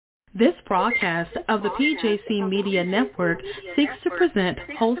This broadcast of the PJC Media Network seeks to present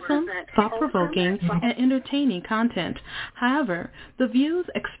wholesome, thought-provoking, and entertaining content. However, the views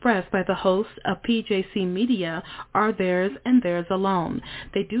expressed by the hosts of PJC Media are theirs and theirs alone.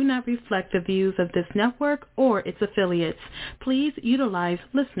 They do not reflect the views of this network or its affiliates. Please utilize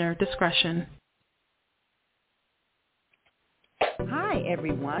listener discretion. Hi,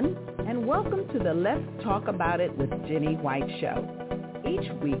 everyone, and welcome to the Let's Talk About It with Jenny White show.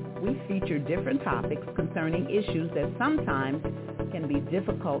 Each week, we feature different topics concerning issues that sometimes can be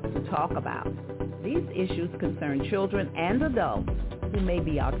difficult to talk about. These issues concern children and adults who may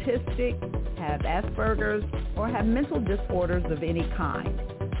be autistic, have Asperger's, or have mental disorders of any kind.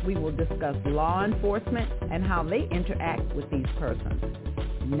 We will discuss law enforcement and how they interact with these persons.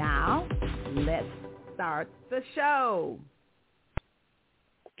 Now, let's start the show.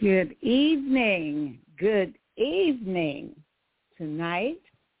 Good evening. Good evening. Tonight,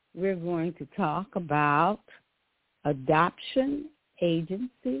 we're going to talk about adoption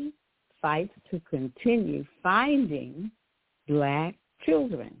agency fights to continue finding Black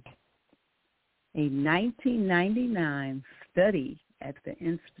children. A 1999 study at the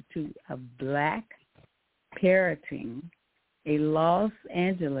Institute of Black Parenting, a Los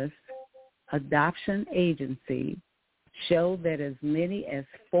Angeles adoption agency, showed that as many as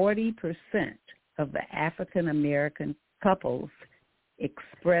 40% of the African American couples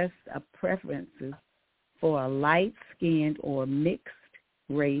expressed a preferences for a light-skinned or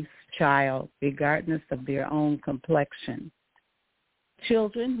mixed-race child, regardless of their own complexion.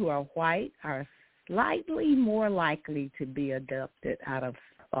 Children who are white are slightly more likely to be adopted out of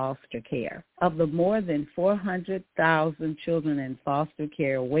foster care. Of the more than 400,000 children in foster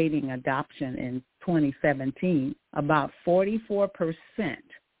care awaiting adoption in 2017, about 44%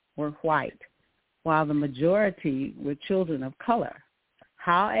 were white, while the majority were children of color.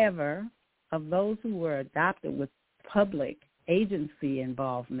 However, of those who were adopted with public agency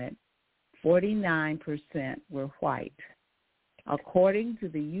involvement, 49% were white. According to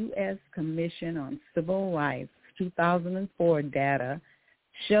the U.S. Commission on Civil Rights, 2004 data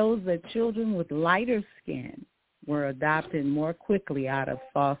shows that children with lighter skin were adopted more quickly out of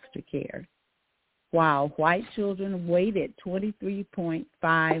foster care, while white children waited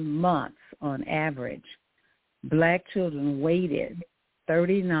 23.5 months on average. Black children waited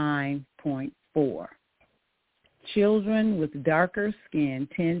 39.4. Children with darker skin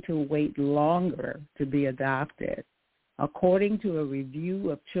tend to wait longer to be adopted. According to a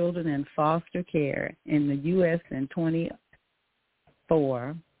review of children in foster care in the U.S. in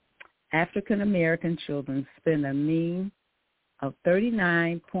 2004, African American children spend a mean of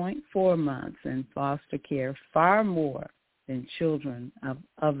 39.4 months in foster care, far more than children of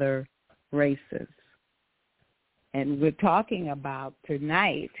other races. And we're talking about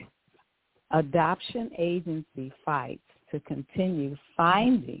tonight adoption agency fights to continue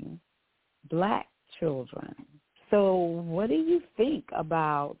finding Black children. So what do you think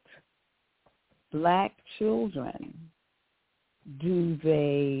about Black children? Do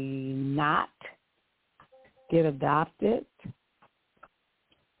they not get adopted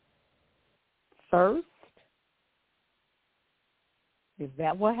first? Is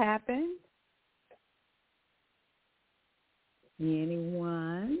that what happened?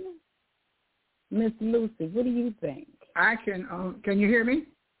 Anyone? Miss Lucy, what do you think? I can you hear me?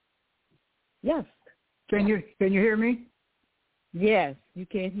 Yes. Can you hear me? Yes. You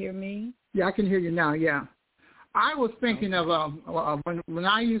can't hear me? Yeah, I can hear you now, yeah. I was thinking of when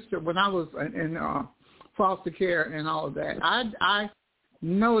I was in foster care and all of that. I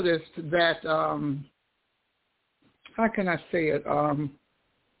noticed that how can I say it?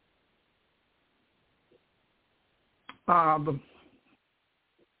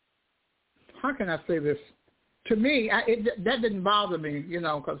 How can I say this? To me, that didn't bother me,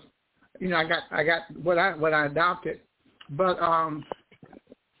 because I got what I adopted, but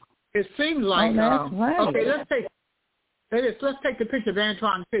it seemed like right. Okay, let's take the picture of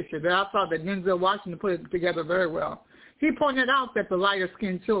Antoine Fisher that I thought that Denzel Washington put it together very well. He pointed out that the lighter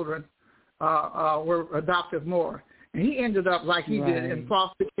skinned children were adopted more, and he ended up like he did in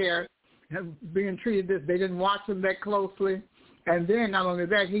foster care, being treated this. They didn't watch him that closely, and then not only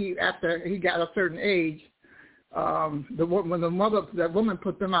that, after he got a certain age, when that woman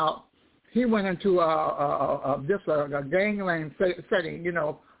put them out, he went into a gangland setting,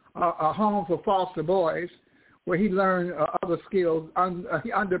 a home for foster boys, where he learned other skills,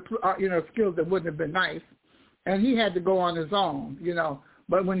 skills that wouldn't have been nice, and he had to go on his own,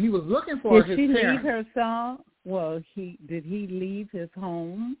 But when he was looking for his parents, leave her son? Well, did he leave his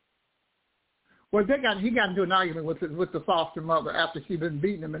home? Well, he got into an argument with the foster mother after she'd been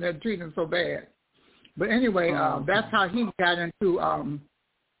beating him and they're treating him so bad. But anyway, that's how he got into,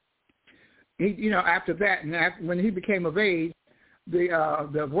 after that, and when he became of age,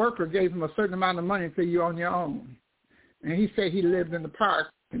 the worker gave him a certain amount of money and said, you're on your own. And he said he lived in the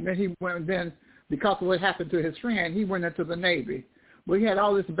park, and then he went, because of what happened to his friend, he went into the Navy. Well, he had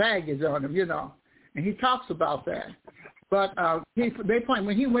all this baggage on him, and he talks about that. But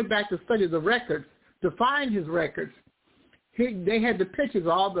when he went back to study the records, to find his records, they had the pictures of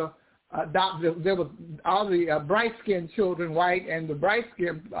all the bright-skinned children, white, and the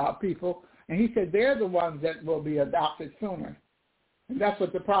bright-skinned people, and he said they're the ones that will be adopted sooner. And that's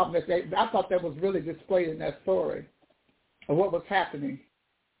what the problem is. I thought that was really displayed in that story of what was happening.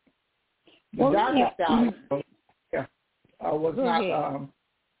 The Dodger child was not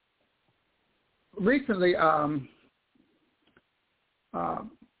recently.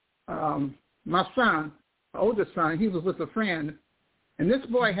 My son, oldest son, he was with a friend, and this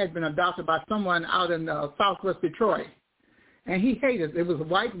boy had been adopted by someone out in southwest Detroit, and he hated. It was a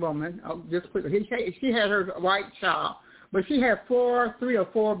white woman. She had her white child, but she had 3 or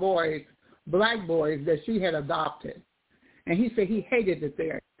 4 boys, black boys that she had adopted, and he said he hated it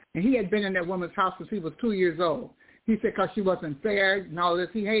there. And he had been in that woman's house since he was 2 years old. He said because she wasn't fair and all this,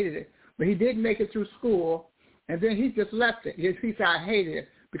 he hated it. But he did make it through school, and then he just left it. He said, I hated it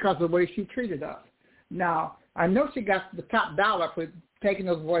because of the way she treated us. Now, I know she got the top dollar for taking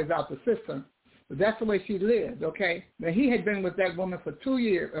those boys out the system, but that's the way she lived, okay? Now, he had been with that woman for 2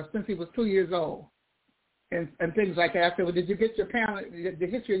 years, since he was 2 years old, and things like that. I said, well, did you get your the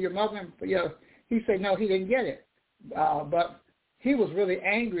history of your mother? He said, no, he didn't get it. But he was really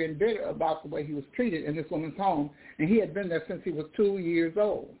angry and bitter about the way he was treated in this woman's home, and he had been there since he was 2 years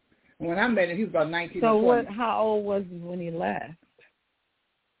old. And when I met him, he was about 19 or 20. So how old was he when he left?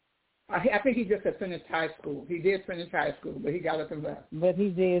 I think he just had finished high school. He did finish high school, but he got up and left. But he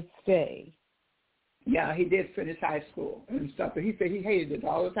did stay. Yeah, he did finish high school and stuff, but he said he hated it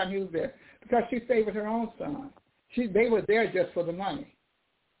all the time he was there because she stayed with her own son. They were there just for the money.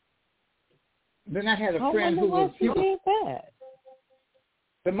 Then I had a friend who was... She did that.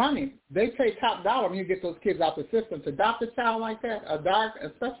 The money. They pay top dollar when you get those kids out the system. To adopt a child like that, a dark,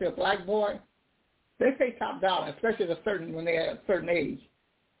 especially a black boy, they pay top dollar, especially when they at a certain age.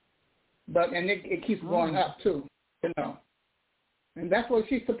 And it keeps going up too, And that's where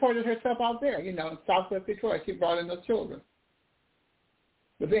she supported herself out there, in southwest Detroit. She brought in those children.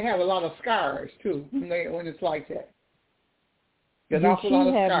 But they have a lot of scars too when it's like that. There's Did she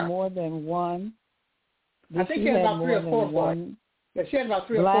have more than one? I think she had about 3 or 4 boys. Yeah, she had about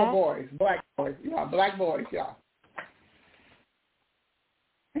 3 or 4 boys, black boys. Yeah, black boys, yeah.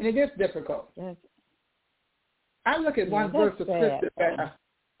 And it is difficult. I look at one verse of scripture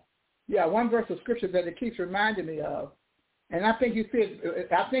one verse of scripture that it keeps reminding me of, and I think you see it.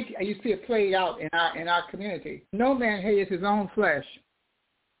 I think you see it played out in our community. No man hates his own flesh.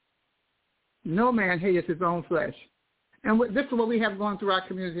 No man hates his own flesh, and this is what we have going through our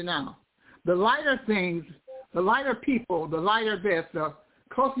community now. The lighter things, the lighter people, the lighter this, the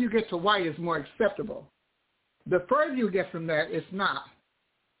closer you get to white is more acceptable. The further you get from that, it's not.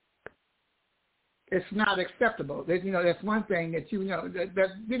 It's not acceptable. That's one thing that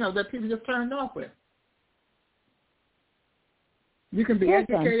that people just turned off with. You can be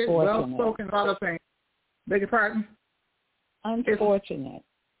educated, well-spoken, a lot of things. Beg your pardon? Unfortunate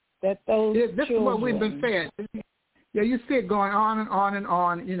that those this children... is what we've been saying. Yeah, you see it going on and on and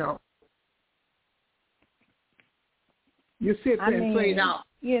on, You see it being played out.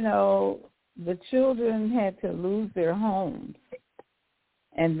 The children had to lose their homes.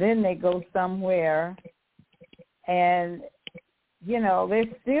 And then they go somewhere and, they're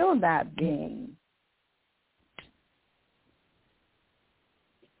still not being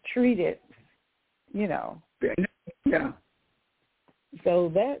treated, Yeah.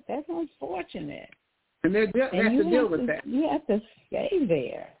 So that's unfortunate. And they have to deal with that. You have to stay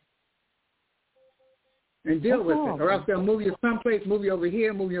there. And deal with it. Or else they'll move you someplace, move you over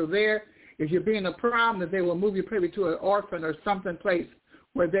here, move you over there. If you're being a problem, that they will move you maybe to an orphan or something place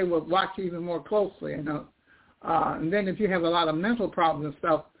where they will watch you even more closely, And then if you have a lot of mental problems and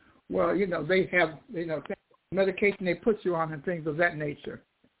stuff, well, they have, medication they put you on and things of that nature.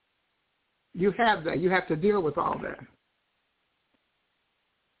 You have that. You have to deal with all that.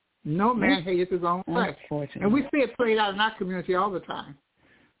 No man hates his own flesh. And we see it played out in our community all the time.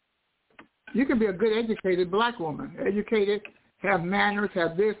 You can be a good educated black woman, educated, have manners,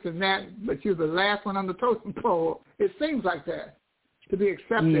 have this and that, but you're the last one on the totem pole. It seems like that. To be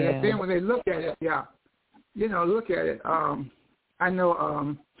accepted. Yeah. And then when they look at it, look at it. I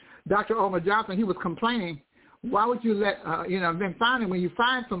know Dr. Omar Johnson, he was complaining, why would you let, then finally when you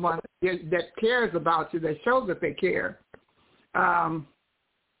find someone that cares about you, that shows that they care,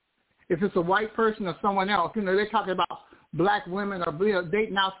 if it's a white person or someone else, they're talking about black women or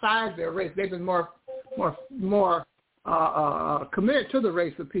dating outside their race. They've been more committed to the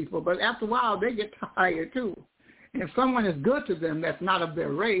race of people. But after a while, they get tired too. And if someone is good to them that's not of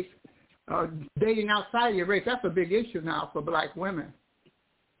their race, dating outside your race, that's a big issue now for black women.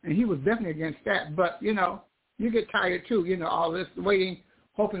 And he was definitely against that. But, you get tired too, all this waiting,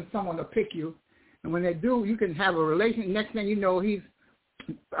 hoping someone will pick you. And when they do, you can have a relationship. Next thing you know, he's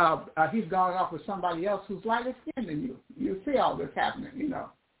gone off with somebody else who's lighter skinned than you. You see all this happening,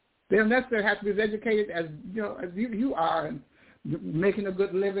 They don't necessarily have to be as educated as you are and making a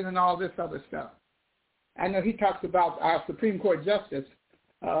good living and all this other stuff. I know he talks about our Supreme Court Justice,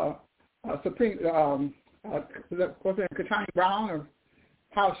 Katani Brown, or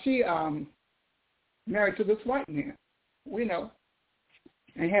how she married to this white man,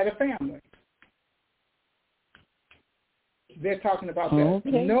 and had a family. They're talking about that.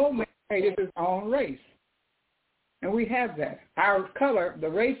 Okay. No man hated his own race. And we have that. Our color, the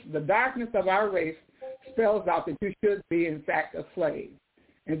race, the darkness of our race spells out that you should be, in fact, a slave.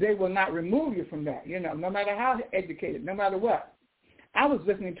 And they will not remove you from that, no matter how educated, no matter what. I was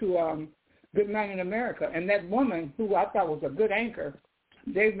listening to Good Man in America, and that woman who I thought was a good anchor,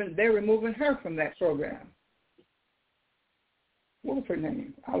 they're removing her from that program. What was her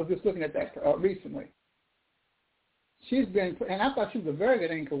name? I was just looking at that recently. She's been, and I thought she was a very good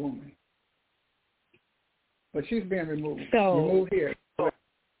anchor woman, but she's been removed. Removed here.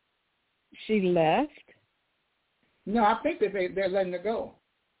 She left? No, I think that they're letting her go.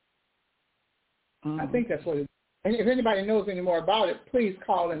 I think that's what it is. And if anybody knows any more about it, please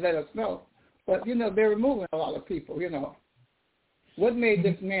call and let us know. But, they're removing a lot of people, What made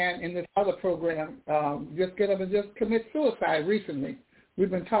this man in this other program just get up and just commit suicide recently?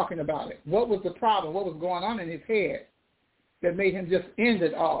 We've been talking about it. What was the problem? What was going on in his head that made him just end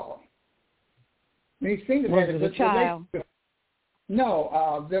it all? And he seemed to was it a child?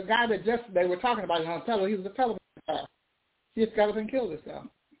 No, the guy that they were talking about it on television, he was a television star. He just got up and killed himself.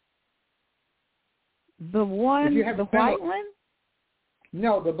 The one, the white one?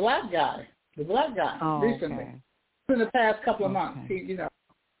 No, the black guy. Recently. Okay. In the past couple of months, he,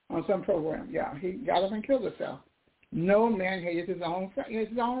 on some program, he got up and killed himself. No man hates his own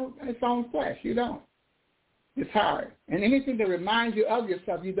flesh. You don't. It's hard. And anything that reminds you of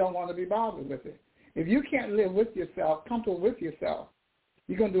yourself, you don't want to be bothered with it. If you can't live with yourself, comfortable with yourself,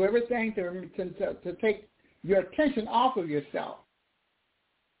 you're going to do everything to take your attention off of yourself.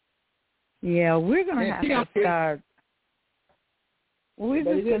 Yeah, we're going to have to start. We're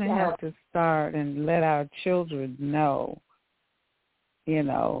just going to have to start and let our children know,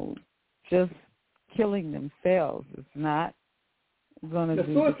 just killing themselves is not going to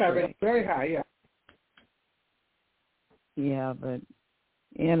do the suicide rate is very high, yeah. Yeah, but,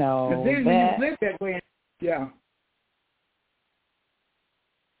 But then when you live that way,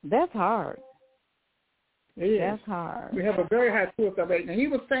 that's hard. It is. That's hard. We have a very high suicide rate. And he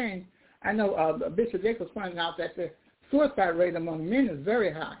was saying, I know Bishop Jacobs was pointing out that the suicide rate among men is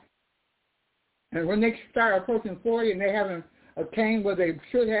very high. And when they start approaching 40 and they haven't attained what they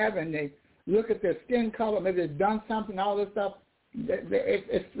should have, and they look at their skin color, maybe they've done something, all this stuff,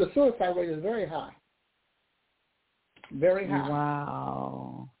 the suicide rate is very high. Very high.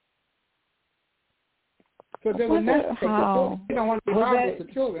 Wow. So they will not take the you don't want to be bothered with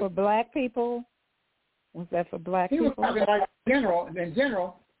the children. For black people? Was that for black people? He was talking like in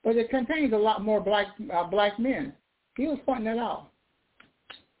general, but it contains a lot more black men. He was pointing that out.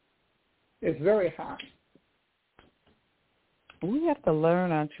 It's very high. We have to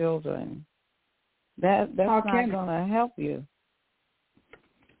learn our children. That's not going to help you.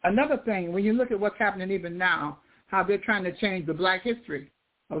 Another thing, when you look at what's happening even now, how they're trying to change the black history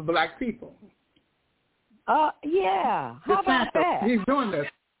of black people. Yeah. How about that? He's doing this.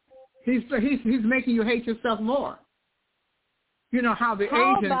 He's making you hate yourself more. You know how the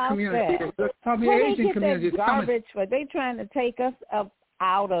Asian community is. How the Asian community is garbage for they trying to take us up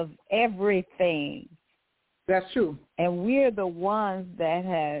out of everything. That's true. And we're the ones that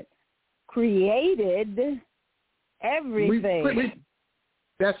had created everything.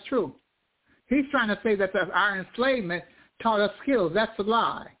 That's true. He's trying to say that our enslavement taught us skills. That's a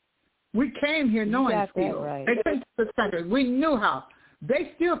lie. We came here knowing skills. Right. We knew how.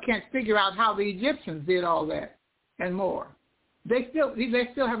 They still can't figure out how the Egyptians did all that and more. They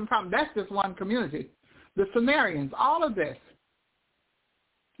still have a problem. That's just one community. The Sumerians, all of this.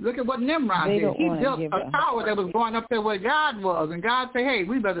 Look at what Nimrod did. He built a tower that was going up there where God was, and God said, hey,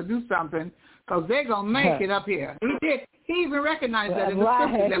 we better do something because they're going to make it up here. He did. He even recognized that in the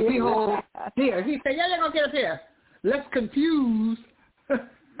scripture that we hold here. He said, yeah, they're going to get up here. Let's confuse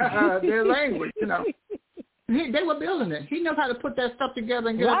their language, you know. They were building it. He knows how to put that stuff together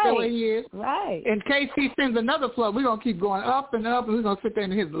and get up there where he is. Right. In case he sends another flood, we're going to keep going up and up, and we're going to sit there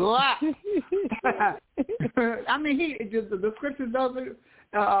in his lap. I mean, the scriptures doesn't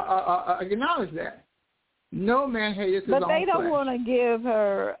acknowledge that. No man hates his own flesh. But they don't want to give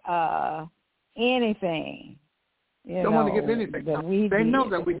her anything. They don't want to give anything. They know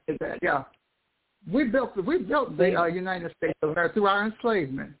that we did that, yeah. We built the United States of America through our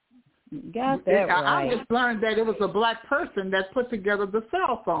enslavement. Got that right. I just learned that it was a black person that put together the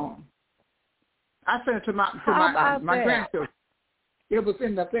cell phone. I sent it to my grandchildren. It was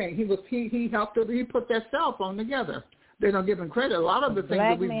in the thing. He helped her. He put that cell phone together. They don't give him credit. A lot of the things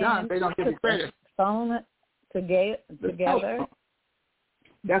that we've done, they don't give him credit. Phone together.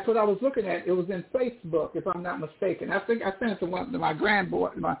 That's what I was looking at. It was in Facebook, if I'm not mistaken. I think I sent it to my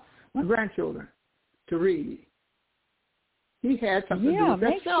grandchildren to read. He had something to do with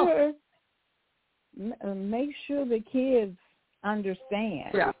that cell phone. Make sure the kids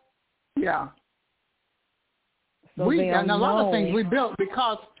understand. Yeah. So and a lot of things we built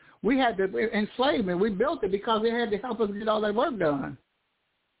because we had the enslavement. We built it because they had to help us get all that work done.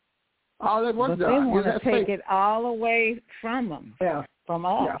 All that work but done. They want to take it all away from them. Yeah. From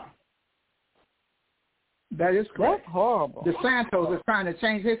us. Yeah. That is correct. That's horrible. DeSantos is trying to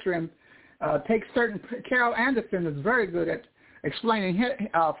change history and take certain. Carol Anderson is very good at explaining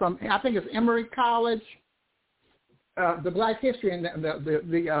from, I think it's Emory College, the black history and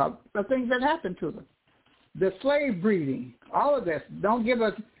the things that happened to them. The slave breeding, all of this. Don't give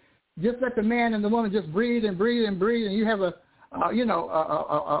us, just let the man and the woman just breed and breed and breed, and you have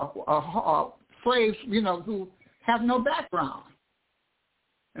slaves, who have no background.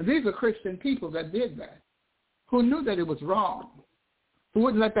 And these are Christian people that did that, who knew that it was wrong, who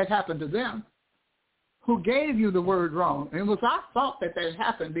wouldn't let that happen to them, who gave you the word wrong. And it was our fault that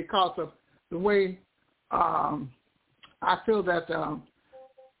happened because of the way I feel that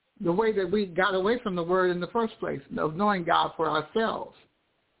the way that we got away from the word in the first place, of knowing God for ourselves.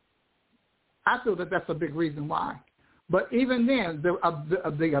 I feel that that's a big reason why. But even then,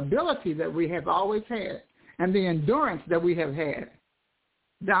 the ability that we have always had and the endurance that we have had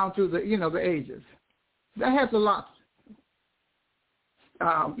down through the ages, that has a lot.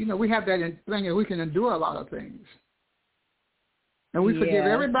 We have that thing that we can endure a lot of things. And we forgive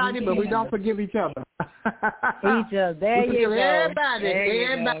everybody, but we don't forgive each other. Each other. There you go.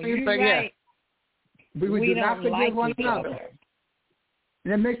 Everybody forget. Right. We do not forgive like one another.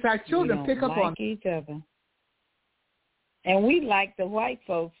 And it makes our children pick up on each other. And we like the white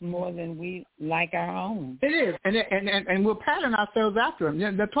folks more than we like our own. It is. And we'll pattern ourselves after them.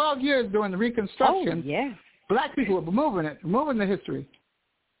 The 12 years during the Reconstruction, black people were moving the history.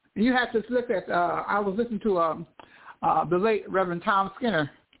 And you have to look at, I was listening to the late Reverend Tom Skinner,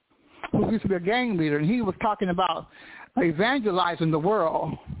 who used to be a gang leader, and he was talking about evangelizing the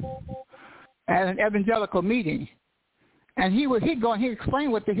world at an evangelical meeting. And he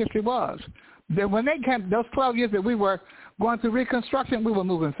explained what the history was. That when they came, those 12 years that we were going through Reconstruction, we were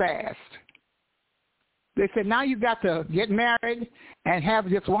moving fast. They said, now you got to get married and have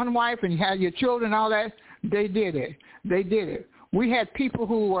just one wife and have your children and all that. They did it. We had people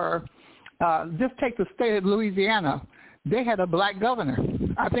who were, just take the state of Louisiana. They had a black governor.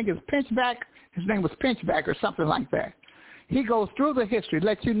 I think it's Pinchback. His name was Pinchback or something like that. He goes through the history,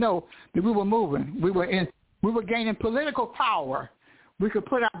 lets you know that we were moving. We were gaining political power. We could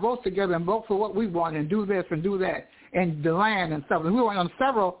put our votes together and vote for what we want and do this and do that and the land and stuff. And we were on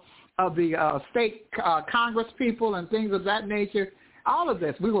several of the state Congress people and things of that nature. All of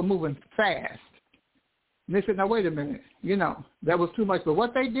this, we were moving fast. And they said, now, wait a minute. That was too much. But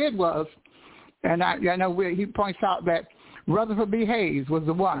what they did was, and I know he points out that Rutherford B. Hayes was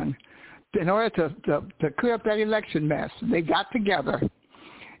the one, in order to clear up that election mess, they got together.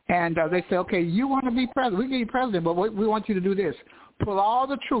 And they said, okay, you want to be president. We can be president, but we want you to do this. Pull all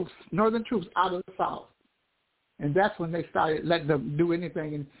the troops, northern troops, out of the South. And that's when they started letting them do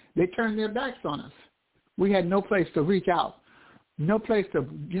anything. And they turned their backs on us. We had no place to reach out, no place to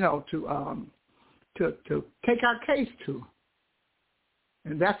take our case to.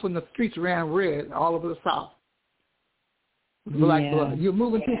 And that's when the streets ran red all over the South. Black blood. You're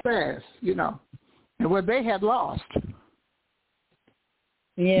moving too fast, And where they had lost.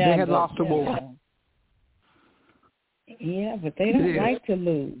 Yeah, they had lost the war. Yeah, but they don't like to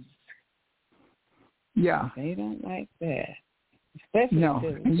lose. Yeah. They don't like that. Especially no.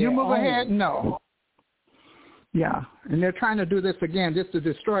 And you move ahead, no. Yeah, and they're trying to do this again just to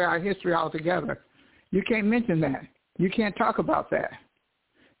destroy our history altogether. You can't mention that. You can't talk about that.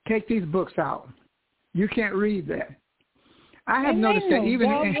 Take these books out. You can't read that. I have noticed that even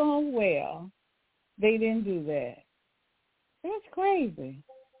well, they didn't do that. That's crazy.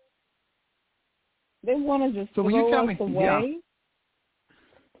 They want to just throw us away. Yeah.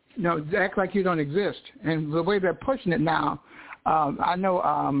 No, act like you don't exist. And the way they're pushing it now, I know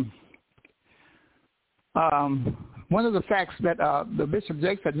one of the facts that the Bishop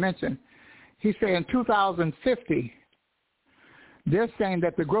Jakes had mentioned, he said in 2050, they're saying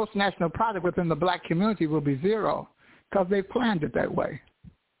that the gross national product within the black community will be zero because they planned it that way.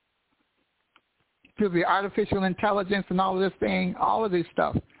 Through the artificial intelligence and all of this thing, all of this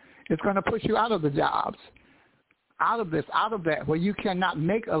stuff, it's going to push you out of the jobs, out of this, out of that, where you cannot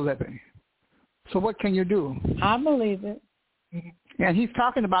make a living. So what can you do? I believe it. And he's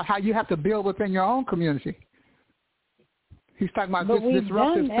talking about how you have to build within your own community. He's talking about this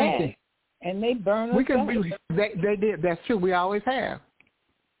disruptive thinking. And they burn us up. They did. That's true. We always have.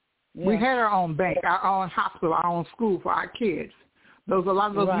 Yeah. We had our own bank, our own hospital, our own school for our kids. A lot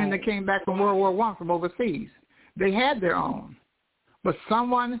of those men that came back from World War I from overseas, they had their own. But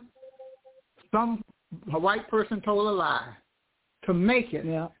some white person told a lie to make it,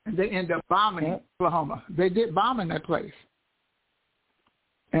 and they ended up bombing Oklahoma. They did bomb in that place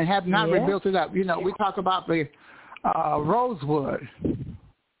and have not rebuilt it up. You know, we talk about the Rosewood,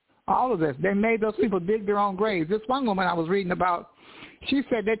 all of this. They made those people dig their own graves. This one woman I was reading about, she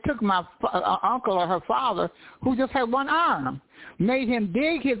said they took my uncle or her father, who just had one arm, made him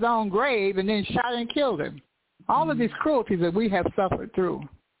dig his own grave and then shot and killed him. All of these cruelties that we have suffered through.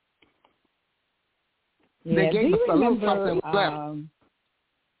 Yeah. They gave us a little something left.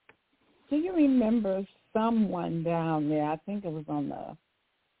 Do you remember someone down there, I think it was on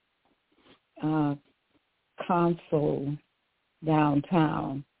the console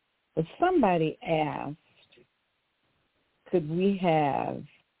downtown, but somebody asked, could we have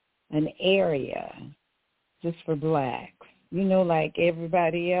an area just for blacks? You know, like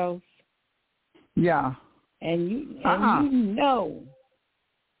everybody else? Yeah. And you know,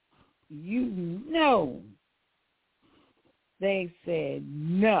 they said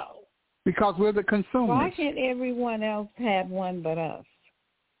no. Because we're the consumers. Why can't everyone else have one but us?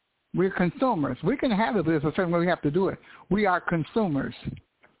 We're consumers. We can have it, but there's a certain way we have to do it. We are consumers.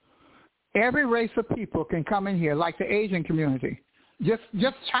 Every race of people can come in here, like the Asian community. Just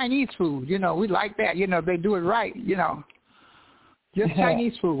Chinese food, you know, we like that. You know, they do it right, you know. Just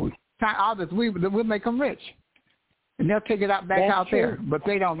Chinese food. Others, we'll make them rich. And they'll take it back out there. But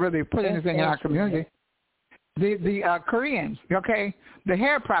they don't really put anything in our community. The Koreans, okay, the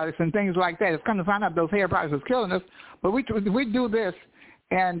hair products and things like that. It's come to find out those hair products is killing us. But we do this,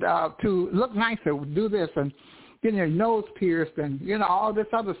 and to look nicer, we do this, and getting your nose pierced, and, you know, all this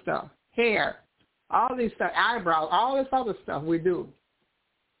other stuff. Hair, all these stuff, eyebrows, all this other stuff we do.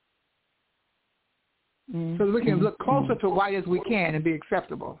 So that we can look closer to white as we can and be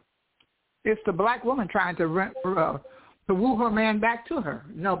acceptable. It's the black woman trying to woo her man back to her.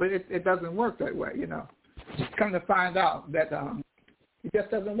 No, but it doesn't work that way, you know. Come to find out that it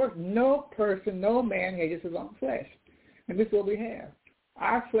just doesn't work. No person, no man hates his own flesh. And this is what we have.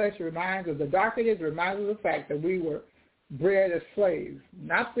 Our flesh reminds us, the darker it is, reminds us of the fact that we were bred as slaves,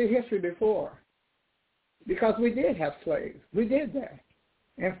 not the history before. Because we did have slaves. We did that.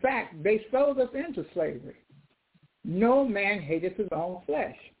 In fact, they sold us into slavery. No man hated his own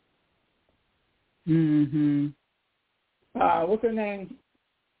flesh. What's her name?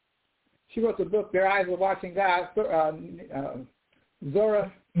 She wrote the book, Their Eyes Were Watching God,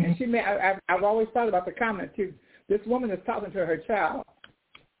 Zora. And she I've always thought about the comment, too. This woman is talking to her child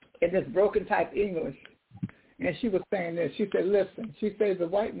in this broken type English. And she was saying this. She said, listen, she says the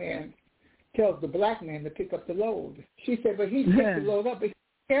white man tells the black man to pick up the load. She said, but he picks the load up, but he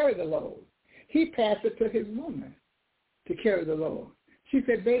carry the load. He passed it to his woman to carry the load. She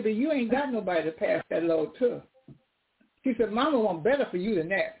said, baby, you ain't got nobody to pass that load to. She said, Mama want better for you than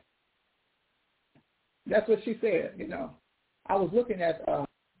that. That's what she said, you know. I was looking at,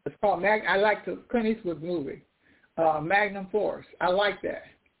 it's called, I like the Clint Eastwood movie, Magnum Force. I like that.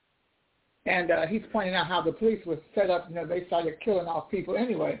 And he's pointing out how the police was set up, you know, they started killing off people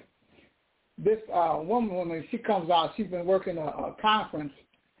anyway. This woman, when she comes out, she's been working a conference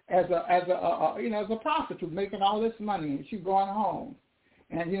as a prostitute, making all this money, and she's going home.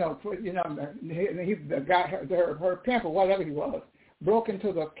 And the guy, her pimp or whatever he was, broke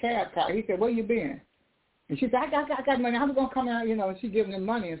into the cab car. He said, "Where you been?" And she said, "I got money. I'm gonna come out." You know, and she giving him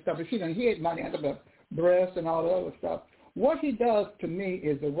money and stuff, but she done hid money under the breast and all the other stuff. What he does to me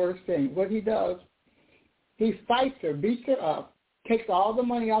is the worst thing. What he does, he fights her, beats her up, takes all the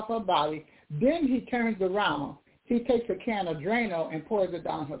money off her body. Then he turns around. He takes a can of Drano and pours it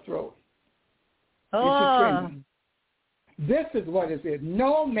down her throat. Oh. This is what it is.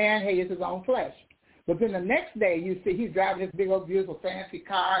 No man hates his own flesh. But then the next day, you see he's driving this big old beautiful fancy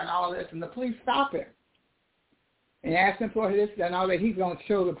car and all this, and the police stop him and ask him for this and all that. He's going to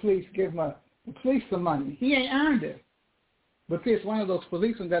show the police, give the police some money. He ain't earned it. But see, it's one of those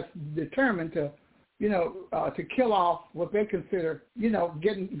policemen that's determined to, to kill off what they consider,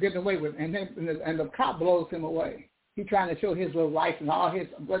 getting away with, and the cop blows him away. He's trying to show his little life and all his,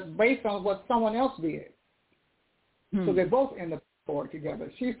 but based on what someone else did. So they're both in the court together.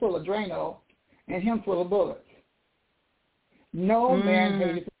 She's full of Drano, and him full of bullets. No man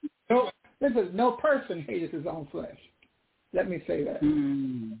hates. No person hates his own flesh. Let me say that.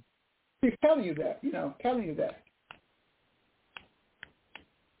 He's telling you that. Telling you that.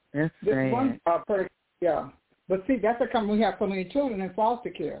 That's this sad. One person, yeah. But see, that's the we have so many children in foster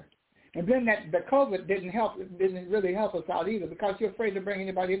care. And then the COVID didn't really help us out either, because you're afraid to bring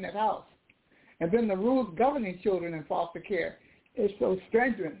anybody in that house. And then the rules governing children in foster care is so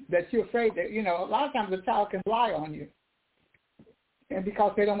stringent that you're afraid that, a lot of times the child can lie on you. And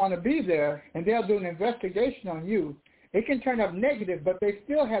because they don't want to be there, and they'll do an investigation on you, it can turn up negative, but they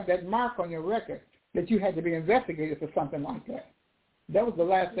still have that mark on your record that you had to be investigated for something like that. That was the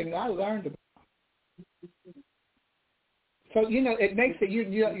last thing that I learned about. So, it makes it,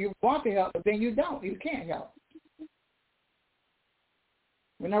 you want to help, but then you don't. You can't help.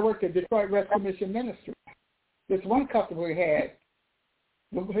 When I worked at Detroit Rescue Mission Ministry, this one customer we had,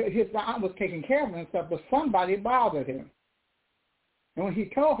 his aunt was taking care of him and stuff, but somebody bothered him. And when he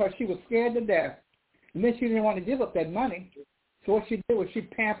told her, she was scared to death. And then she didn't want to give up that money. So what she did was she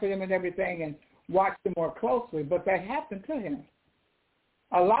pampered him and everything and watched him more closely. But that happened to him.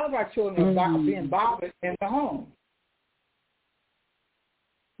 A lot of our children are being bothered in the home.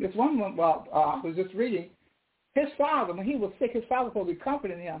 This one, I was just reading, his father, when he was sick, his father was supposed to be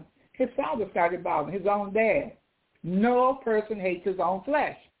comforting him. His father started bothering his own dad. No person hates his own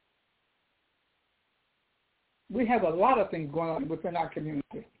flesh. We have a lot of things going on within our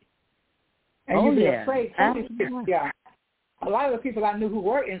community. And you'd be afraid. A lot of the people I knew who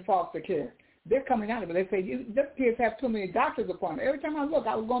were in foster care, they're coming out of it. They say, these kids have too many doctor's appointments. Every time I look,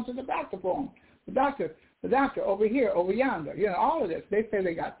 I was going to the doctor for them. The doctor over here, over yonder, all of this. They say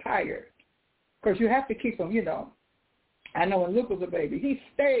they got tired. Because you have to keep them, I know when Luke was a baby, he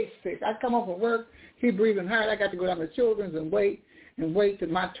stayed sick. I come home from work, he breathing hard. I got to go down to Children's and wait till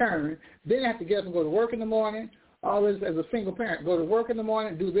my turn. Then I have to get up and go to work in the morning. All this as a single parent. Go to work in the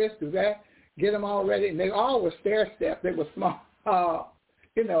morning, do this, do that, get them all ready. And they all were stair-stepped. They were small, but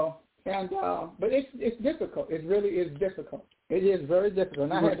it's difficult. It really is difficult. It is very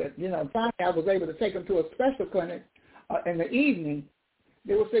difficult. And I had to, finally I was able to take them to a special clinic in the evening.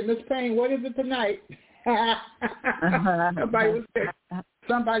 They would say, Miss Payne, what is it tonight?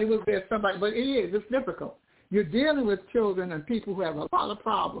 Somebody was there, but it's difficult. You're dealing with children and people who have a lot of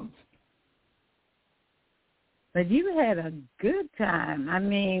problems. But you had a good time,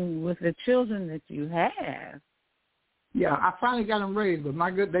 with the children that you have. Yeah, I finally got them raised, but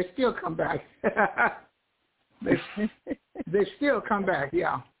they still come back. They still come back,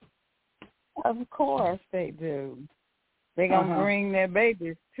 yeah. Of course they do. They're going to bring their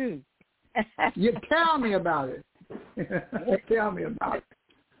babies, too. You tell me about it. Tell me about it.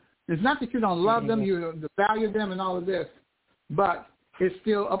 It's not that you don't love them, you value them and all of this, but it's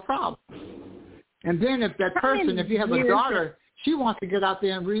still a problem. And then if that person, if you have a daughter, she wants to get out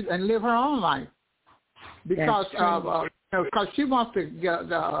there and live her own life because she wants to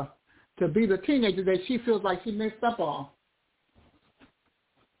be the teenager that she feels like she missed up on.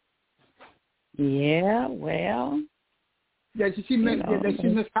 Yeah, well. That she missed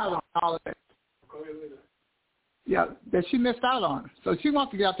out on all of that. Yeah, that she missed out on. So she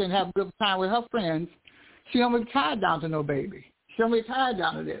wants to get out there and have a good time with her friends. She don't really tied down to no baby. She don't really tied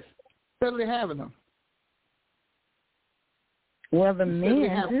down to this. Steadily having them. Well, the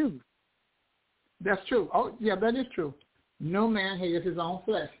men do. That's true. Oh, yeah, that is true. No man hates his own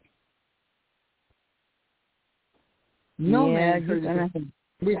flesh. No man hates his own flesh.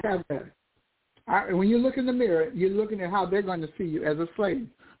 We have that. When you look in the mirror, you're looking at how they're going to see you as a slave.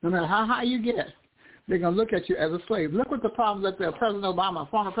 No matter how high you get, they're going to look at you as a slave. Look what the problem that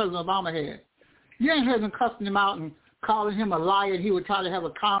former President Obama had. You ain't heard them cussing him out and calling him a liar. He would try to have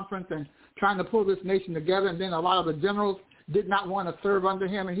a conference and trying to pull this nation together, and then a lot of the generals did not want to serve under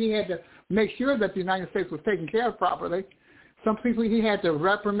him, and he had to make sure that the United States was taken care of properly. Some people he had to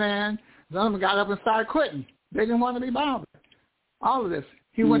reprimand. Some of them got up and started quitting. They didn't want to be bothered. All of this.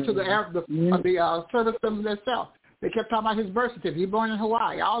 He went to the service themselves. They kept talking about his birth certificate. He was born in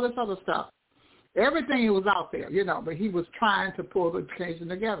Hawaii. All this other stuff. Everything was out there, but he was trying to pull the occasion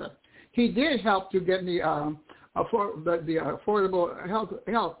together. He did help to get the affordable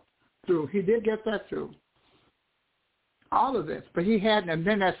health through. He did get that through. All of this, but he hadn't. And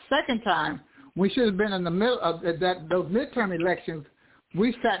then that second time, we should have been in the middle of those midterm elections.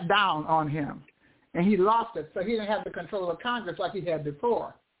 We sat down on him, and he lost it. So he didn't have the control of Congress like he had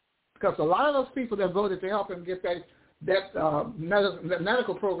before, because a lot of those people that voted to help him get that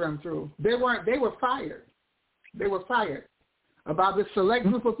medical program through, they were fired. They were fired about this select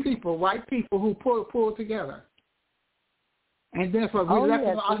group of people, white people, who pulled together. And then for all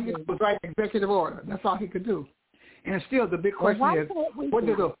he could do was write an executive order. That's all he could do. And still, the big question is,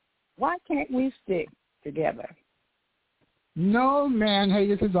 why can't we stick together? No man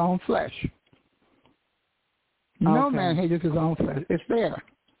hates his own flesh. No man hates his own flesh. It's there.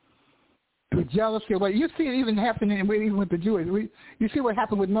 The jealousy. Well, you see it even happening even with the Jews. You see what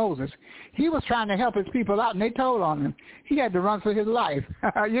happened with Moses. He was trying to help his people out, and they told on him. He had to run for his life.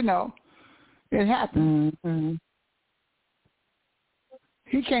 It happened. Mm-hmm.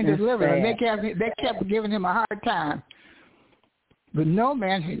 He can't deliver them. They kept giving him a hard time. But no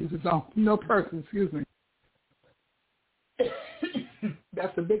man hates his own. No person, excuse me.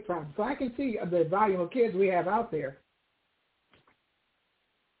 That's the big problem. So I can see the volume of kids we have out there.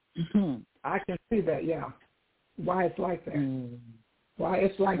 Mm-hmm. I can see that, yeah. Why it's like that. Why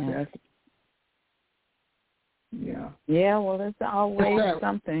it's like that. Yeah. Yeah, well, it's always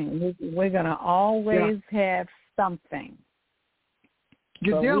something. We're going to always have something.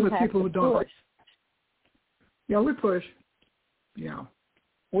 You're dealing with people who don't. Push. Yeah, we push. Yeah.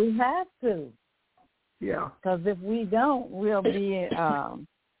 We have to. Yeah. Because if we don't, we'll be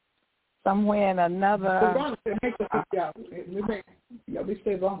somewhere in another. We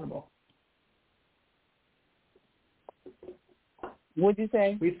stay vulnerable. What'd you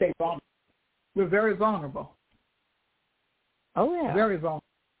say? We stay vulnerable. We're very vulnerable. Oh, yeah. Very vulnerable.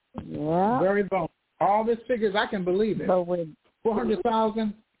 Yeah. Very vulnerable. All these figures, I can believe it. So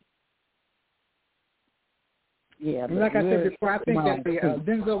 400,000. Yeah. And like I said before, I think that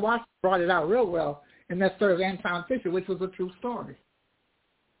Denzel Washington brought it out real well in that story of Anton Fisher, which was a true story.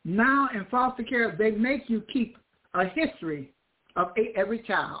 Now in foster care, they make you keep a history of every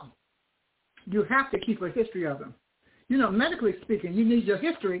child. You have to keep a history of them. Medically speaking, you need your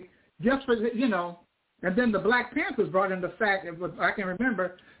history just for, and then the Black Panthers brought in the fact, I can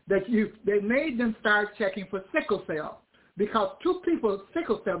remember, that they made them start checking for sickle cell, because 2 people with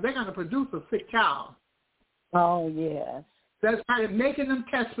sickle cell, they're going to produce a sick child. Oh, yes. They started making them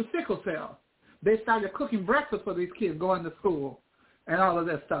test for sickle cell. They started cooking breakfast for these kids going to school and all of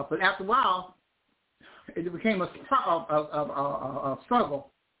that stuff. But after a while, it became a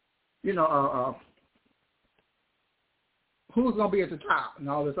struggle. Who's going to be at the top and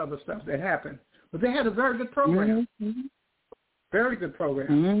all this other stuff that happened. But they had a very good program. Mm-hmm. Very good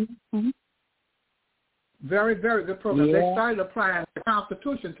program. Mm-hmm. Very, very good program. Yeah. They started applying the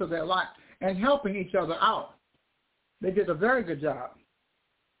Constitution to their life and helping each other out. They did a very good job.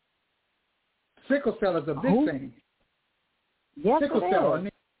 Sickle cell is a big thing. Yes, sickle it cell.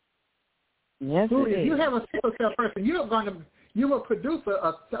 is. Yes, If you have a sickle cell person, you will produce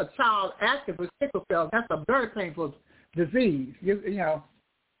a child active with sickle cell. That's a very painful disease.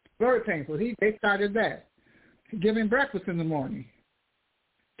 Very painful. They started that. Giving breakfast in the morning.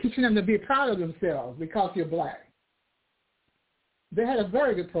 Teaching them to be proud of themselves because you're Black. They had a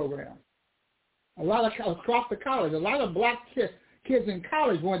very good program. A lot of across the college, a lot of Black kids in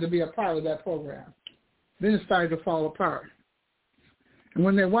college wanted to be a part of that program. Then it started to fall apart. And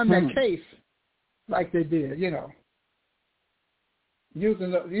when they won that case, like they did,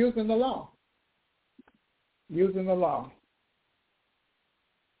 using the law.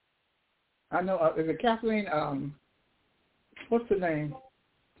 I know, is it Kathleen, what's her name?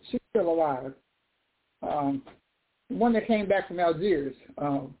 She's still alive. The one that came back from Algiers,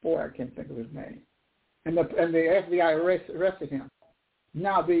 I can't think of his name. And the FBI arrested him.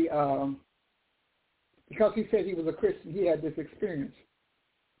 Now because he said he was a Christian, he had this experience.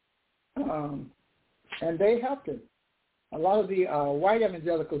 And they helped him. A lot of the white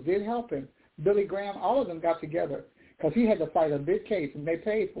evangelicals did help him. Billy Graham, all of them got together because he had to fight a big case, and they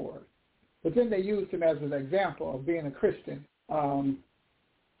paid for it. But then they used him as an example of being a Christian.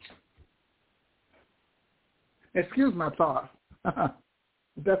 Excuse my thought.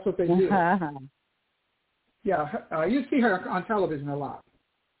 That's what they did. Yeah, you see her on television a lot.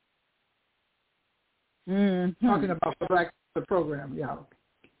 Talking about the program, yeah.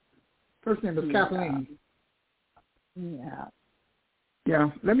 First name is Kathleen. Yeah. Yeah.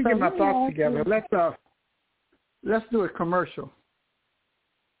 Let me get my thoughts together. Let's do a commercial.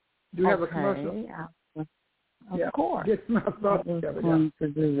 Do you have a commercial? Of course. Get my thoughts together. To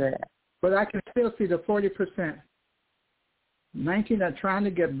do that. But I can still see the 40%. 19 are trying to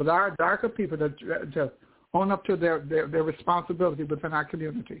get darker people to own up to their responsibility within our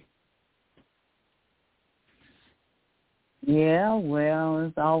community. Yeah, well,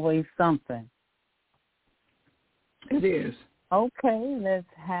 it's always something. It is. Okay, let's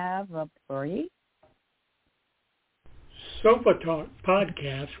have a break. Sofa Talk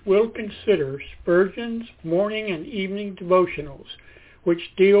podcast will consider Spurgeon's morning and evening devotionals,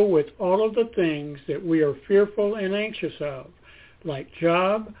 which deal with all of the things that we are fearful and anxious of, like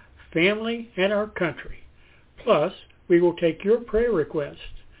job, family, and our country. Plus, we will take your prayer requests.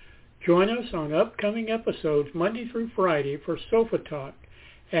 Join us on upcoming episodes Monday through Friday for Sofa Talk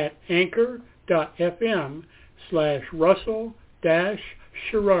at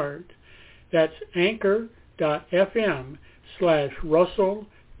anchor.fm/Russell-Sherrard. That's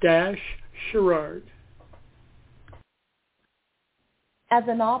anchor.fm/Russell-Sherrard. As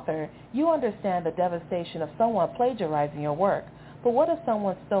an author, you understand the devastation of someone plagiarizing your work. But what if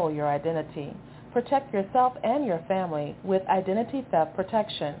someone stole your identity? Protect yourself and your family with identity theft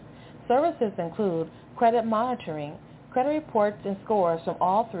protection. Services include credit monitoring, credit reports and scores from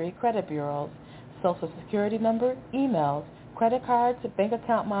all 3 credit bureaus, social security number, emails, credit cards, bank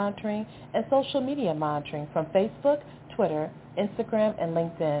account monitoring, and social media monitoring from Facebook, Twitter, Instagram, and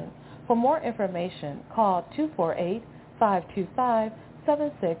LinkedIn. For more information, call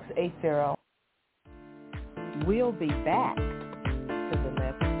 248-525-7680. We'll be back to the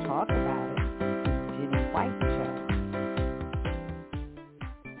Let's Talk About It with Jenny White Show.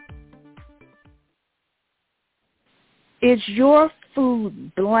 Is your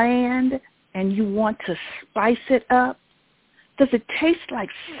food bland and you want to spice it up? Does it taste like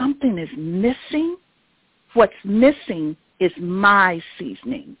something is missing? What's missing is my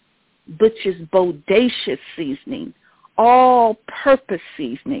seasoning, Butch's Bodacious seasoning, all-purpose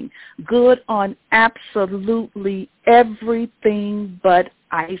seasoning, good on absolutely everything but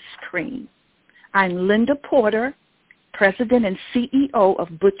ice cream. I'm Linda Porter, President and CEO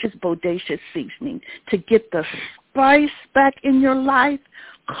of Butch's Bodacious Seasoning. To get the spice back in your life,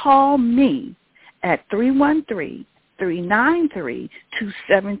 call me at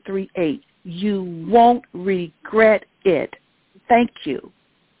 313-393-2738. You won't regret it. Thank you.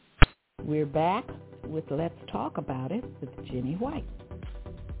 We're back with Let's Talk About It with Jenny White.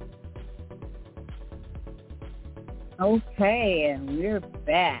 Okay, and we're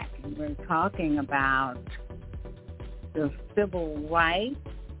back. We're talking about the civil rights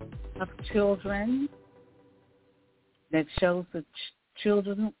of children that shows that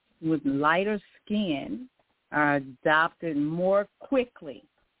children with lighter skin are adopted more quickly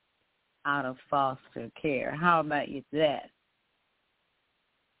out of foster care. How about you that?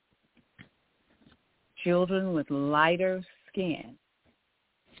 Children with lighter skin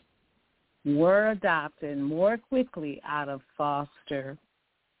were adopted more quickly out of foster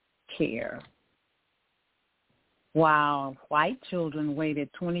care, while white children waited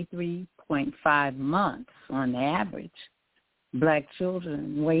 23.5 months on average. Black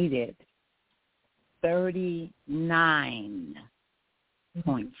children waited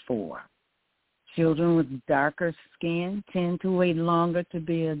 39.4. Children with darker skin tend to wait longer to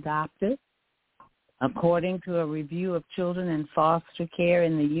be adopted. According to a review of children in foster care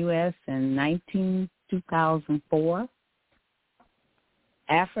in the U.S. in 2004,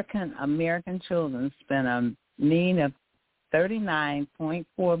 African American children spent a mean of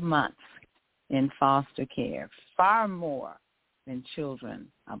 39.4 months in foster care, far more than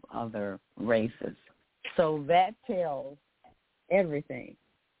children of other races. So that tells everything.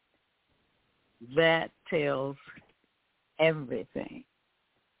 That tells everything.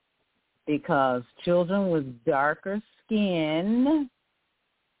 Because children with darker skin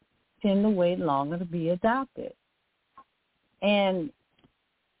tend to wait longer to be adopted. And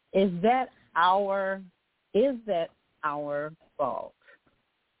is that our fault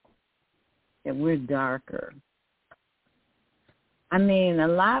that we're darker? I mean, a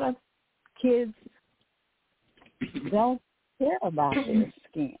lot of kids don't care about their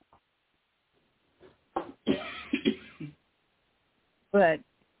skin. But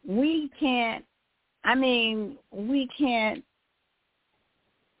we can't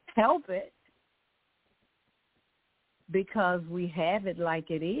help it because we have it like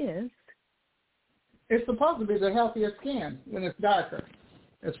it is. It's supposed to be the healthier skin when it's darker,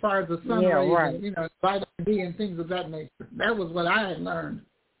 as far as the sun rays and, vitamin D and things of that nature. That was what I had learned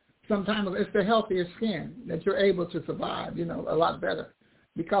sometimes it's the healthier skin that you're able to survive, a lot better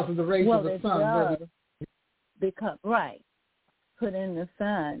because of the rays of the sun. Does. Because, right. Put in the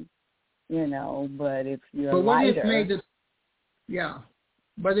sun, but if you're lighter. It's made this,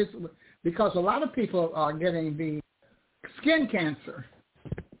 but it's because a lot of people are getting the skin cancer.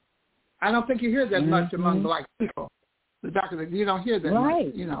 I don't think you hear that much among black people. The doctor, you don't hear that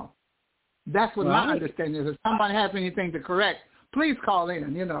much, That's what my understanding is. If somebody has anything to correct, please call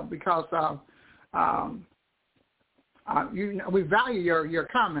in, because we value your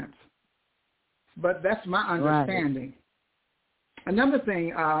comments. But that's my understanding. Right. Another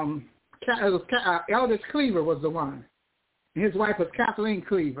thing, Eldridge Cleaver was the one. His wife was Kathleen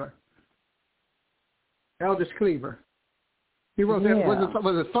Cleaver. Eldridge Cleaver. He wrote that.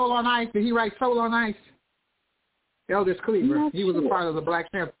 Was it Soul on Ice? Did he write Soul on Ice? Eldridge Cleaver. He was a part of the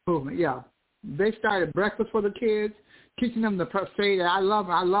Black Panther movement. Yeah, they started Breakfast for the Kids, teaching them to say that I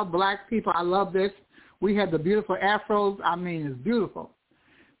love black people. I love this. We had the beautiful afros. I mean, it's beautiful,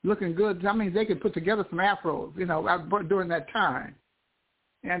 looking good. I mean, they could put together some afros, during that time,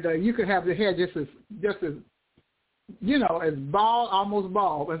 and you could have the hair just as as bald, almost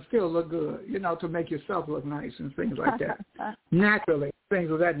bald, and still look good, to make yourself look nice and things like that. Naturally,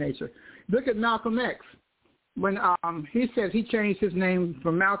 things of that nature. Look at Malcolm X. When he said he changed his name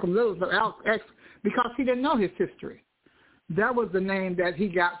from Malcolm Little to X because he didn't know his history. That was the name that he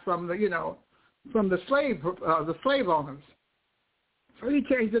got from the slave owners. So he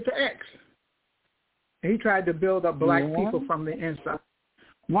changed it to X. He tried to build up black people from the inside.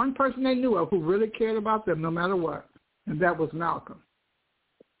 One person they knew of who really cared about them no matter what, and that was Malcolm.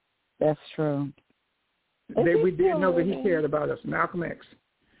 That's true. We didn't know that he cared about us, Malcolm X.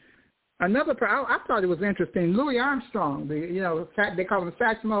 Another, I thought it was interesting. Louis Armstrong, they call him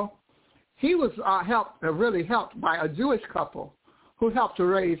Satchmo. He was really helped by a Jewish couple who helped to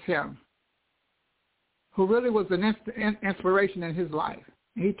raise him, who really was an inspiration in his life.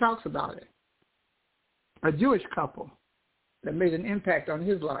 He talks about it. A Jewish couple that made an impact on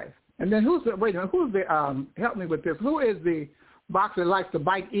his life. And then help me with this. Who is the boxer that likes to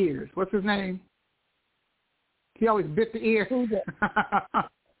bite ears? What's his name? He always bit the ear. Who's that?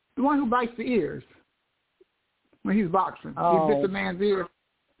 The one who bites the ears when he's boxing. Oh. He bit the man's ear.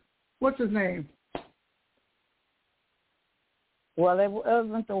 What's his name? Well, it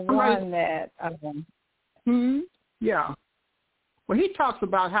wasn't the one that... Yeah. Well, he talks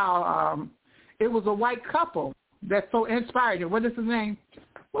about how it was a white couple that so inspired him. What is his name?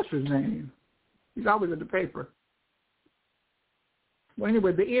 What's his name? He's always in the paper. Well,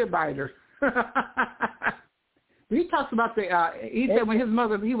 anyway, the ear biter. He talks about he said when his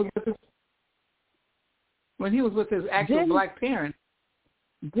mother, when he was with his actual black parents.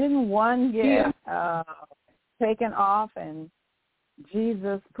 Didn't one get taken off and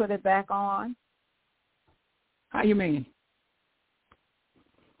Jesus put it back on? How you mean?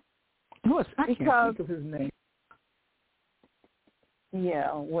 I can't think of his name.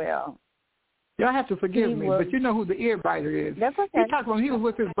 Yeah, well. Y'all have to forgive me, but you know who the ear biter is. That's okay. He talked when he was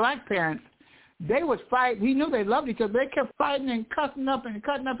with his black parents. They would fight. He knew they loved each other. They kept fighting and cutting up and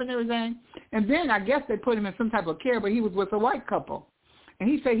everything. And then I guess they put him in some type of care, but he was with a white couple. And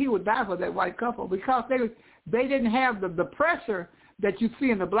he said he would die for that white couple because they didn't have the pressure that you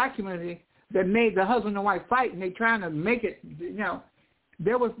see in the black community that made the husband and wife fight, and they trying to make it,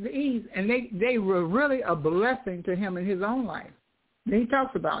 there was the ease, and they were really a blessing to him in his own life. And he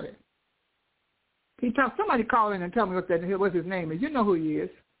talks about it. Somebody call in and tell me what his name is. You know who he is.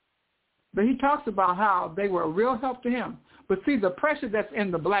 But he talks about how they were a real help to him. But see, the pressure that's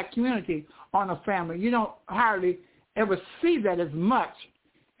in the black community on a family, you don't hardly ever see that as much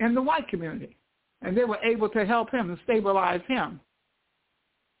in the white community. And they were able to help him and stabilize him.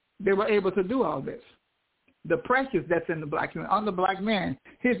 They were able to do all this. The pressure that's in the black community, on the black man,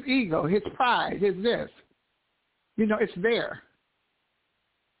 his ego, his pride, his this, it's there.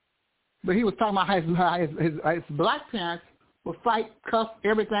 But he was talking about how his black parents would fight, cuss,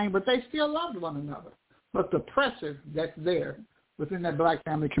 everything, but they still loved one another. But the pressure that's there within that black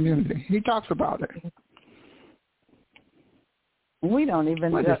family community, he talks about it. We don't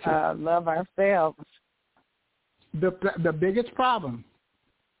even love ourselves. The biggest problem.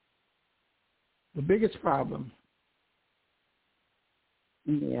 The biggest problem.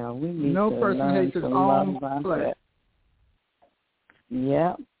 Yeah, we need no to person learn hates his to own love flesh.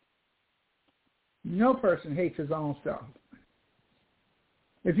 Yeah. No person hates his own self.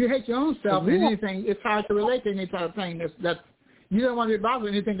 If you hate your own self in anything, it's hard to relate to any type of thing that you don't want to be bothered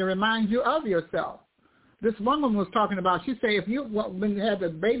with anything that reminds you of yourself. This one woman was talking about, she said when you had the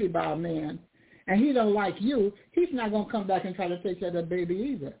baby by a man, and he don't like you, he's not going to come back and try to take care of that baby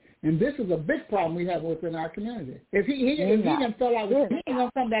either. And this is a big problem we have within our community. If he didn't feel like he ain't going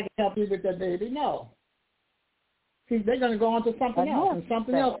to come back and help you with that baby, no. See, they're going to go on to something else, and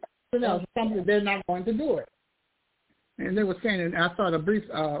something else, something they're not going to do it. And they were saying, and I saw a brief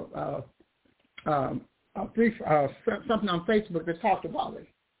something on Facebook that talked about it.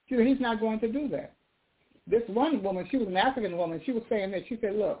 She said, he's not going to do that. This one woman, she was an African woman, she was saying that, she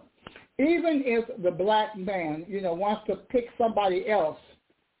said, look, even if the black man, wants to pick somebody else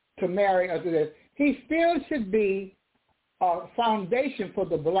to marry or do this, he still should be a foundation for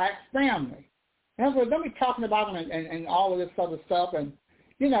the black family. And so don't be talking about him and all of this other stuff. And,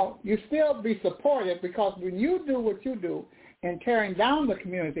 you still be supportive, because when you do what you do in tearing down the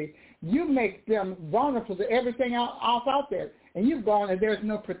community, you make them vulnerable to everything else out there. And you've gone and there's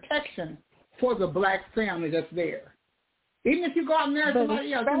no protection for the black family that's there. Even if you go out and marry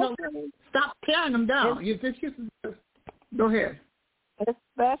somebody else, stop tearing them down. Go ahead.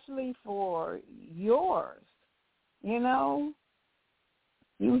 Especially for yours, you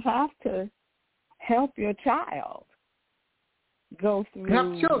have to help your child go through.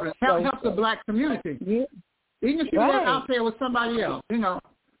 Help children. Help the black community. Yeah. Even if you work out there with somebody else,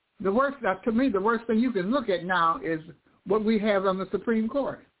 the worst, to me, the worst thing you can look at now is what we have on the Supreme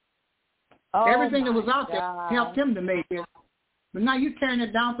Court. Everything that was out there helped him to make it, but now you're tearing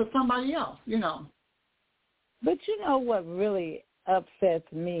it down for somebody else, But what really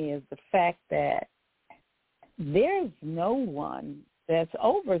upsets me is the fact that there's no one that's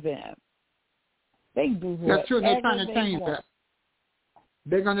over them. They do whatever. That's true. They're trying to change that.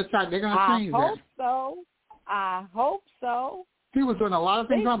 They're going to change that. I hope so. He was doing a lot of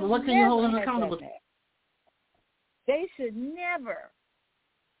things wrong, but what can you hold him accountable to? They should never,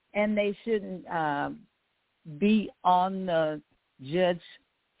 and they shouldn't be on the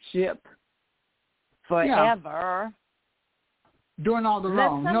judgeship forever. Yeah. Doing all the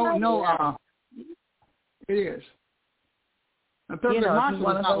wrong. It is. And Thurgood Marshall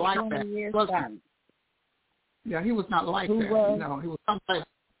was not like that. Yeah, he was not like that. He was somebody.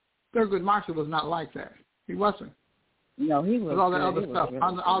 Thurgood Marshall was not like that. He wasn't. No, he was. With all that other stuff,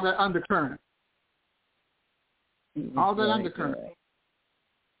 all that undercurrent. All that undercurrent. Good.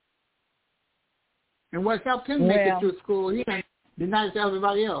 And what helped him make it through school, he denied it to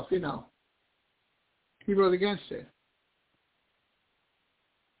everybody else, He wrote against it.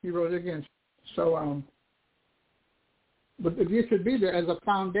 So, but you should be there as a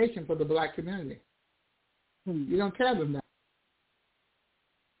foundation for the black community. You don't tell them that.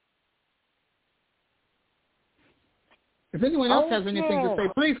 If anyone else has anything to say,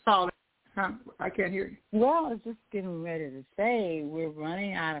 please call it. I can't hear you. Well, I was just getting ready to say we're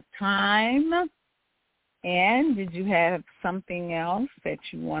running out of time. And did you have something else that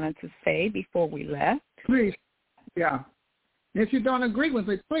you wanted to say before we left? Please. Yeah. If you don't agree with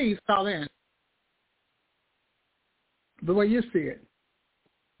me, please call in. The way you see it.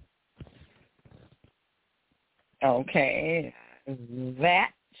 Okay. Is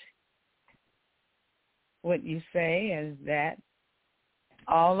that what you say? Is that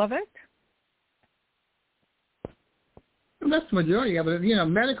all of it? Well, that's the majority of it.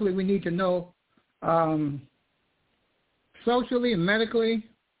 Medically we need to know, socially and medically.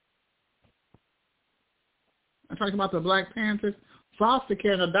 I'm talking about the Black Panthers. Foster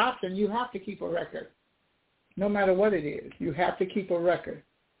care and adoption, you have to keep a record. No matter what it is, you have to keep a record.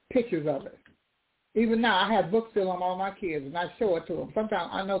 Pictures of it. Even now, I have books still on all my kids, and I show it to them. Sometimes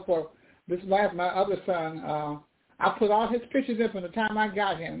I know for my other son, I put all his pictures in from the time I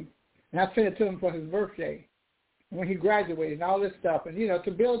got him, and I sent it to him for his birthday, when he graduated, and all this stuff, and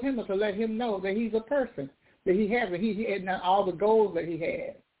to build him up, to let him know that he's a person, that he has, he had all the goals that he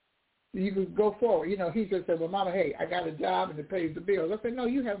had. You could go forward. He just said, well, Mama, hey, I got a job and it pays the bills. I said, no,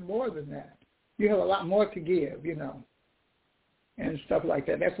 you have more than that. You have a lot more to give, and stuff like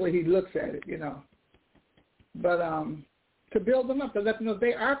that. That's the way he looks at it, But to build them up, to let them know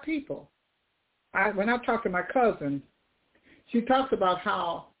they are people. When I talk to my cousin, she talks about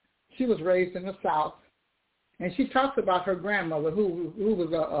how she was raised in the South, and she talks about her grandmother who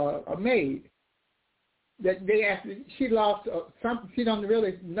was a maid. That they asked, she lost something. She don't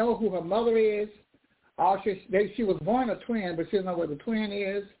really know who her mother is. She was born a twin, but she doesn't know where the twin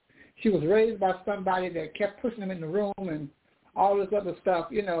is. She was raised by somebody that kept pushing them in the room and all this other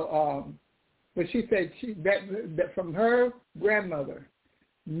stuff, But she said that from her grandmother,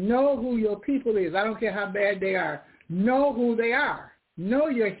 know who your people is. I don't care how bad they are. Know who they are. Know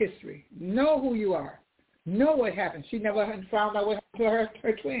your history. Know who you are. Know what happened. She never found out what happened to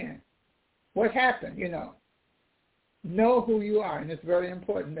her twin. What happened, Know who you are, and it's very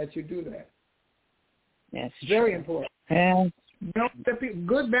important that you do that. That's very true. important. Yeah. Know the people,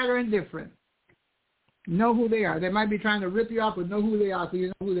 good, better, and different. Know who they are. They might be trying to rip you off, but know who they are, so you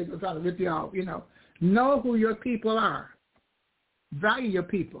know who they're trying to rip you off. Know who your people are. Value your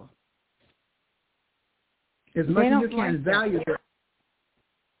people as much as you can. Value them.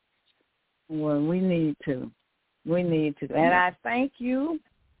 Well, we need to. And I thank you.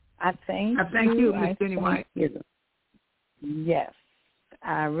 I thank you, Miss Jenny White. Yes,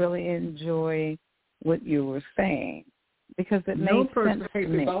 I really enjoy what you were saying because it makes sense to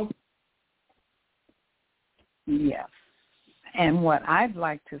me. Yes. And what I'd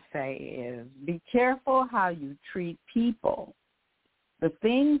like to say is be careful how you treat people. The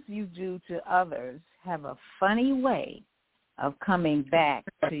things you do to others have a funny way of coming back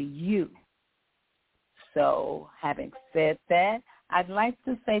to you. So having said that, I'd like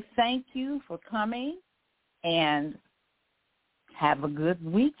to say thank you for coming and have a good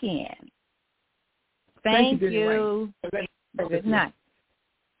weekend. Thank you. Good night.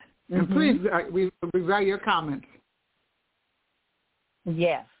 And please, we value your comments.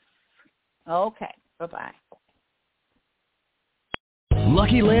 Yes. Okay. Bye-bye.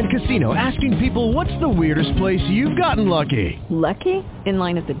 Lucky Land Casino, asking people, what's the weirdest place you've gotten lucky? Lucky? In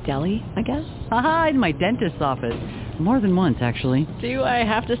line at the deli, I guess? Aha, in my dentist's office. More than once, actually. Do I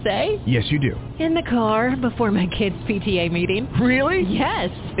have to say? Yes, you do. In the car before my kids' PTA meeting. Really?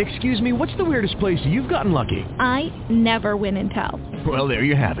 Yes. Excuse me, what's the weirdest place you've gotten lucky? I never win and tell. Well, there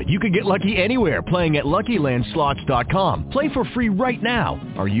you have it. You can get lucky anywhere, playing at LuckyLandSlots.com. Play for free right now.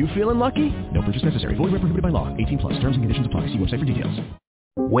 Are you feeling lucky? No purchase necessary. Void where prohibited by law. 18+. Terms and conditions apply. See website for details.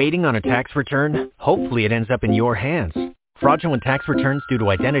 Waiting on a tax return? Hopefully it ends up in your hands. Fraudulent tax returns due to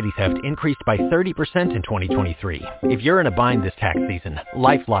identity theft increased by 30% in 2023. If you're in a bind this tax season,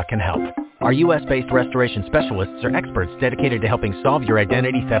 LifeLock can help. Our U.S.-based restoration specialists are experts dedicated to helping solve your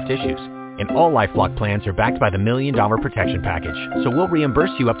identity theft issues. And all LifeLock plans are backed by the $1 Million Protection Package. So we'll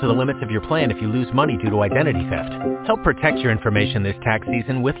reimburse you up to the limits of your plan if you lose money due to identity theft. Help protect your information this tax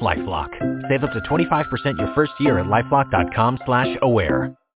season with LifeLock. Save up to 25% your first year at LifeLock.com/aware.